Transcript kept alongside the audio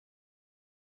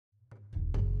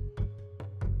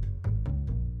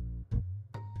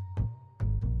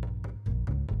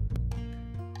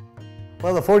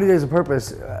Well, the 40 Days of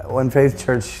Purpose, when Faith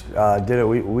Church did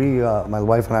it, my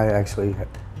wife and I actually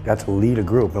got to lead a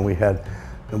group, and we had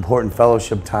important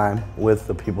fellowship time with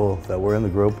the people that were in the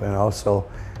group, and also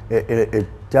it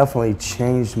definitely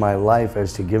changed my life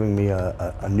as to giving me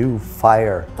a new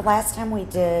fire. The last time we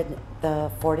did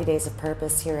the 40 Days of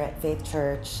Purpose here at Faith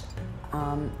Church,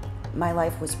 my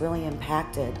life was really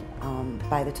impacted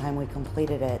by the time we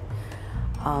completed it.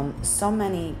 So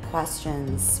many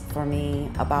questions for me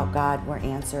about God were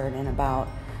answered, and about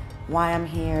why I'm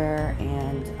here,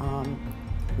 and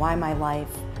why my life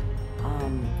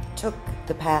took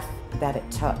the path that it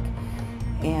took.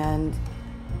 And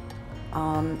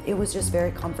it was just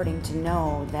very comforting to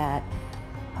know that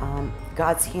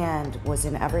God's hand was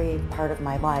in every part of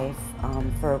my life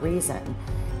for a reason.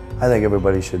 I think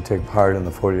everybody should take part in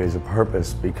the 40 Days of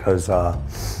Purpose because I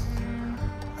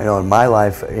know in my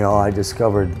life, I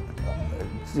discovered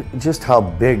just how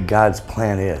big God's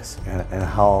plan is, and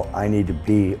how I need to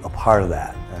be a part of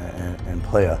that, and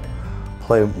play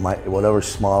my whatever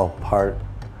small part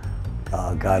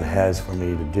God has for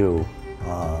me to do.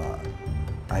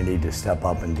 I need to step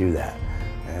up and do that,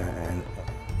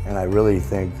 and I really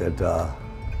think that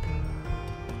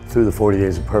through the 40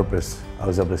 Days of Purpose, I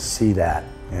was able to see that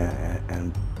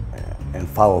and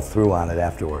follow through on it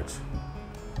afterwards.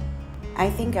 I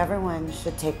think everyone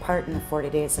should take part in the 40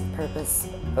 Days of Purpose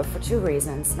for two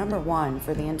reasons. Number one,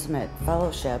 for the intimate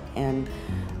fellowship and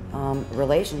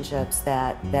relationships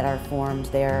that are formed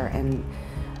there, and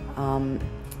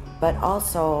but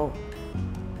also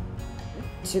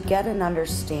to get an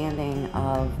understanding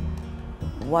of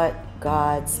what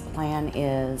God's plan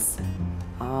is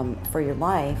for your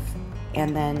life,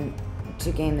 and then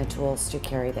to gain the tools to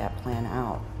carry that plan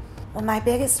out. Well, my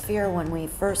biggest fear when we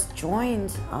first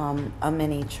joined a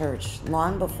mini church,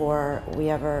 long before we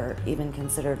ever even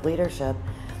considered leadership,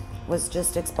 was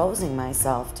just exposing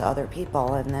myself to other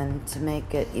people. And then to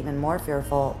make it even more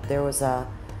fearful, there was a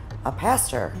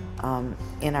pastor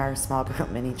in our small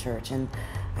group mini church. And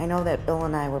I know that Bill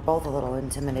and I were both a little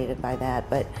intimidated by that,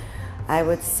 but I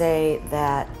would say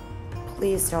that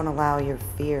please don't allow your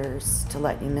fears to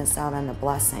let you miss out on the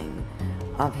blessing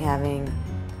of having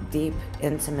deep,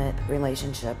 intimate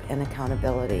relationship and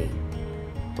accountability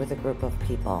with a group of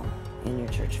people in your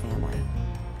church family.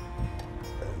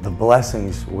 The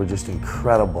blessings were just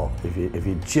incredible. If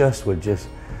you just would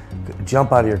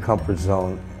jump out of your comfort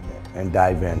zone and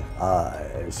dive in,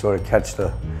 sort of catch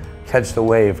the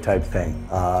wave type thing,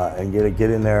 and get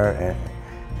in there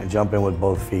and jump in with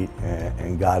both feet,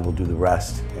 and God will do the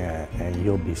rest, and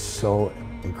you'll be so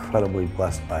incredibly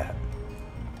blessed by it.